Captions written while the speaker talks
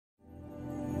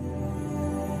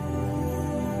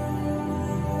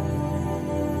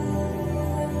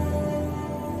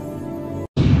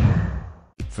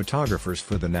Photographers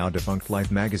for the now-defunct Life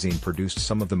magazine produced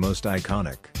some of the most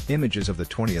iconic images of the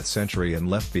 20th century and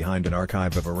left behind an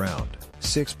archive of around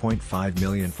 6.5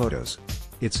 million photos.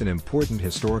 It's an important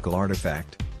historical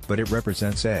artifact, but it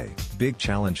represents a big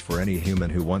challenge for any human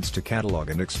who wants to catalog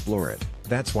and explore it.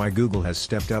 That's why Google has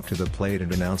stepped up to the plate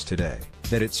and announced today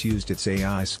that it's used its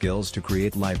AI skills to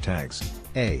create Life tags,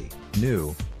 a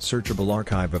new, searchable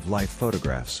archive of Life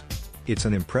photographs. It's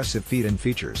an impressive feat and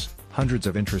features hundreds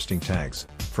of interesting tags,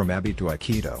 from Abbey to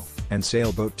Aikido, and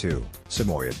sailboat to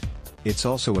Samoyed. It's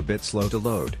also a bit slow to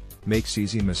load, makes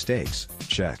easy mistakes.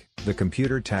 Check the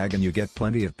computer tag and you get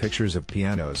plenty of pictures of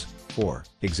pianos, for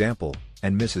example,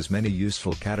 and misses many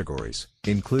useful categories,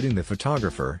 including the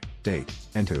photographer, date,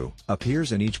 and who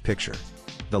appears in each picture.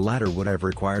 The latter would have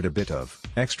required a bit of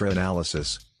extra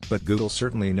analysis, but Google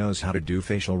certainly knows how to do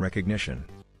facial recognition.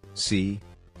 See,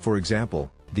 for example,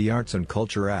 the Arts and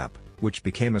Culture app, which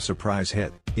became a surprise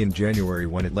hit in January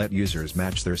when it let users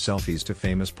match their selfies to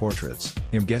famous portraits.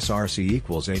 ImGuessRC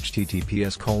equals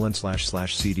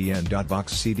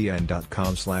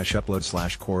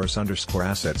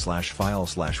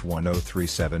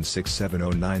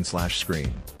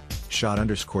https://cdn.voxcdn.com/upload/chorus_asset/file/10376709/screen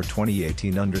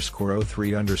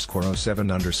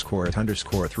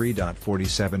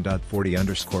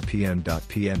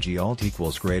shot_2018_03_07_at_3.47.40_pn.png alt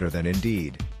equals greater than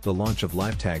indeed. The launch of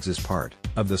Life tags is part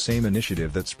of the same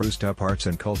initiative that spruced up arts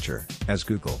and culture, as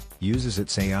Google uses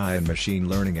its AI and machine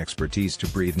learning expertise to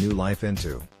breathe new life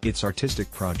into its artistic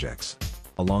projects.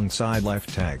 Alongside Life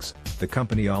tags, the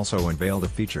company also unveiled a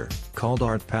feature called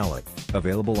Art Palette,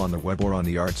 available on the web or on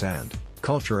the Arts and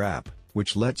Culture app,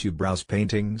 which lets you browse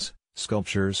paintings,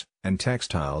 sculptures, and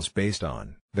textiles based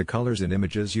on the colors and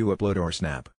images you upload or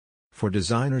snap. For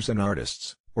designers and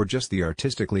artists, or just the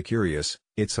artistically curious,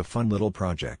 it's a fun little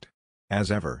project.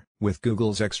 As ever, with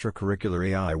Google's extracurricular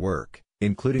AI work,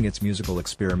 including its musical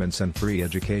experiments and free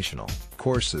educational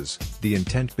courses, the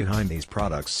intent behind these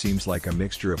products seems like a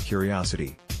mixture of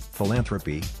curiosity,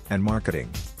 philanthropy, and marketing.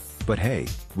 But hey,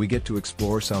 we get to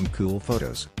explore some cool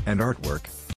photos and artwork,